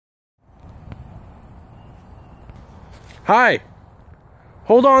Hi.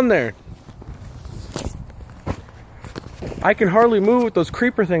 Hold on there. I can hardly move with those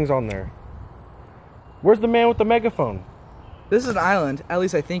creeper things on there. Where's the man with the megaphone? This is an island, at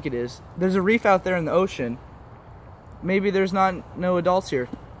least I think it is. There's a reef out there in the ocean. Maybe there's no adults here.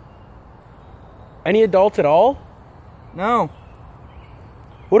 Any adults at all? No.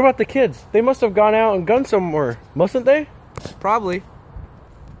 What about the kids? They must have gone out and gone somewhere, mustn't they? Probably.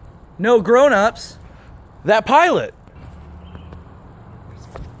 No grown-ups. That pilot!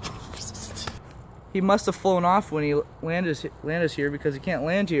 He must have flown off when he landed here, because he can't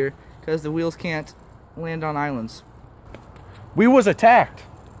land here because the wheels can't land on islands. We was attacked.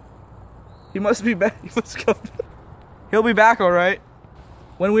 He must be back. He'll be back, all right.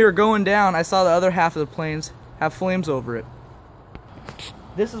 When we were going down, I saw the other half of the planes have flames over it.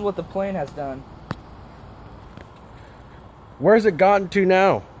 This is what the plane has done. Where's it gotten to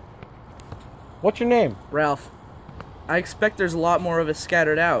now? What's your name? Ralph. I expect there's a lot more of us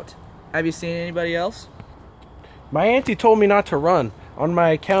scattered out. Have you seen anybody else? My auntie told me not to run on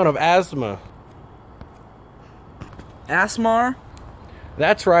my account of asthma. Asthma?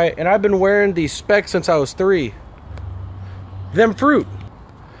 That's right, and I've been wearing these specs since I was 3. Them fruit.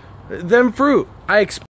 I expect